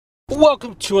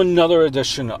Welcome to another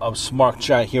edition of Smart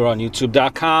Chat here on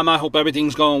YouTube.com. I hope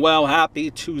everything's going well. Happy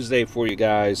Tuesday for you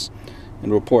guys.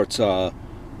 And reports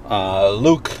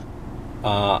Luke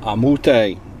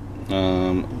Moute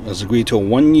has agreed to a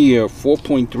 1-year,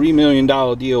 $4.3 million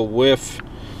deal with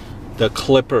the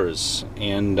Clippers.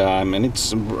 And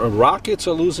it's Rockets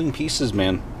are losing pieces,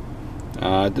 man.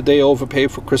 Did they overpay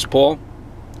for Chris Paul?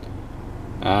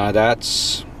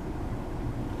 That's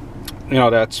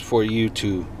for you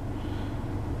to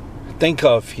think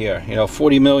of here.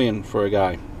 $40 million for a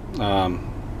guy.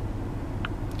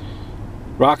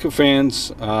 Rocket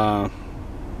fans, you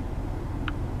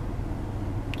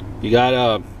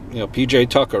got PJ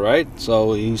Tucker, right?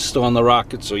 So he's still on the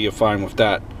Rockets, so you're fine with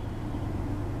that.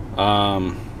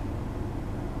 And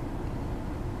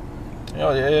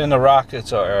the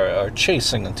Rockets are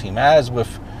chasing a team, as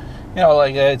with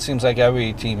it seems like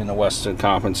every team in the Western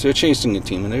Conference, they're chasing a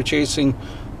team, and they're chasing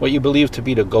what you believe to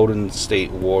be the Golden State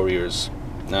Warriors.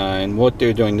 And what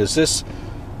they're doing, does this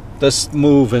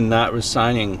move and not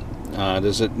resigning,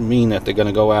 does it mean that they're going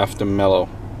to go after Melo?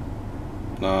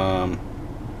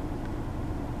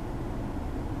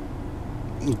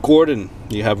 Gordon,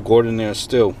 you have Gordon there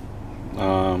still.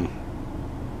 I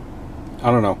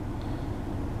don't know.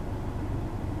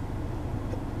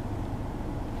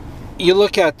 You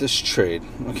look at this trade,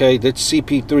 okay? Did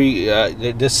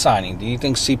CP3, this signing, do you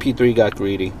think CP3 got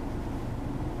greedy?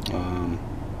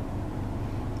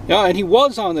 Yeah, and he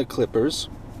was on the Clippers.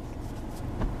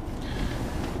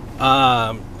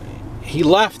 He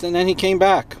left and then he came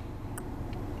back.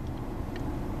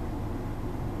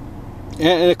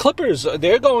 And the Clippers,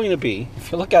 they're going to be,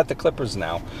 if you look at the Clippers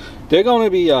now, they're going to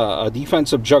be a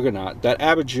defensive juggernaut that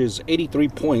averages 83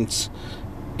 points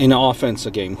in offense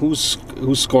a game. Who's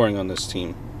scoring on this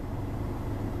team?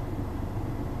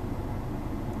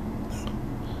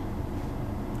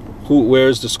 Where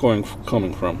is the scoring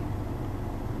coming from?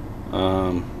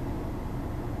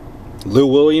 Lou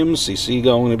Williams, is he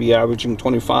going to be averaging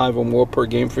 25 or more per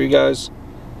game for you guys?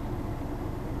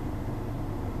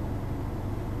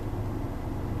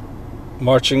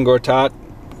 Marcin Gortat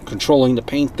controlling the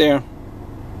paint there.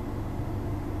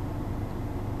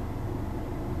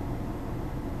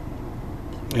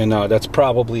 And that's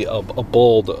probably a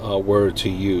bold word to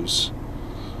use.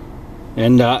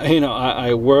 And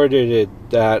I worded it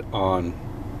that on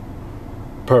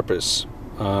purpose.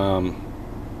 And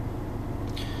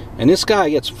this guy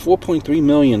gets $4.3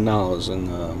 million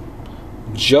and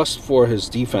just for his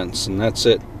defense, and that's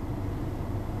it.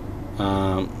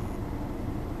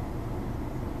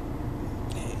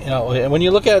 When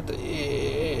you look at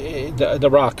the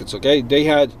Rockets, okay, they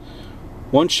had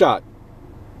one shot,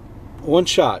 and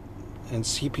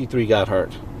CP3 got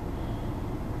hurt.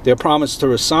 Their promise to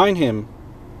resign him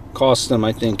cost them,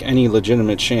 I think, any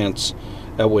legitimate chance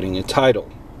at winning a title.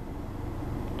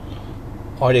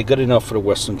 Are they good enough for the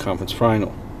Western Conference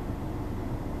Final?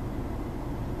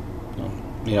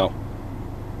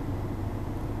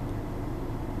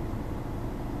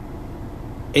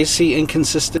 Is he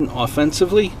inconsistent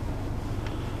offensively?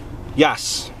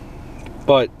 Yes,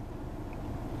 but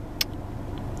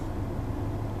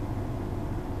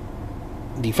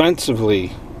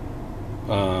defensively,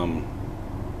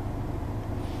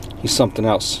 he's something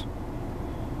else.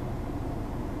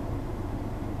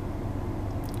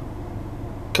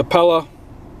 Capella,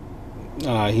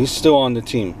 he's still on the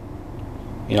team,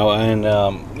 and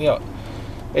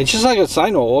it's just like a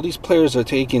side note. All these players are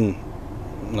taking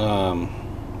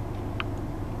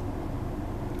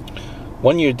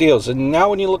 1-year deals, and now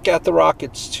when you look at the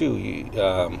Rockets too,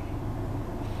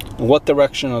 what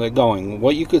direction are they going?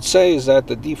 What you could say is that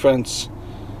the defense,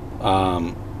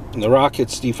 the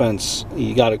Rockets defense,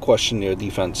 you got to question their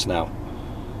defense now.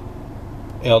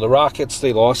 The Rockets,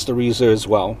 they lost Ariza as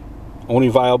well. Only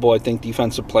viable, I think,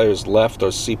 defensive players left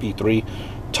are CP3,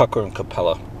 Tucker, and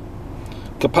Capella.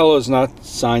 Capella is not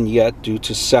signed yet due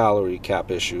to salary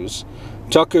cap issues.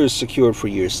 Tucker is secured for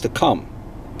years to come.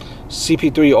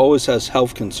 CP3 always has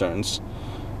health concerns,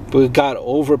 but got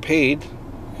overpaid,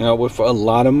 with a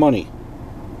lot of money.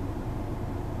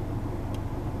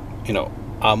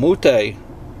 Moute,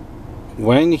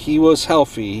 when he was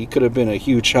healthy, he could have been a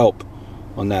huge help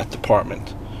on that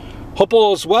department. Hope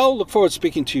all is well. Look forward to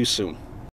speaking to you soon.